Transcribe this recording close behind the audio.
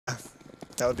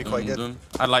That would be quite good.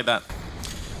 I like that.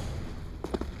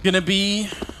 Gonna be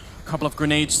a couple of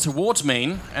grenades towards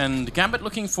main, and Gambit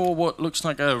looking for what looks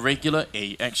like a regular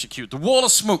A execute. The wall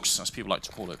of smokes, as people like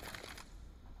to call it.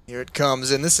 Here it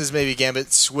comes, and this is maybe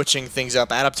Gambit switching things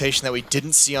up. Adaptation that we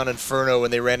didn't see on Inferno when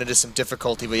they ran into some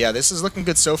difficulty. But yeah, this is looking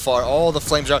good so far. All the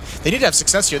flames are out. They need to have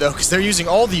success here, though, because they're using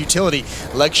all the utility.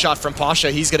 Leg shot from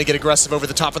Pasha. He's going to get aggressive over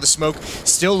the top of the smoke.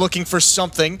 Still looking for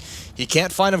something. He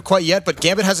can't find him quite yet, but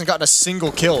Gambit hasn't gotten a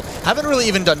single kill. Haven't really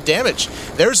even done damage.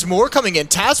 There's more coming in.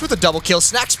 TaZ with a double kill.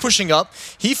 Snax pushing up.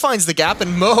 He finds the gap,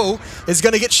 and Mo is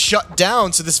going to get shut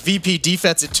down. So this VP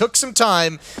defense, it took some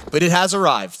time, but it has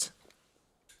arrived.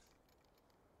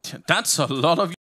 That's a lot of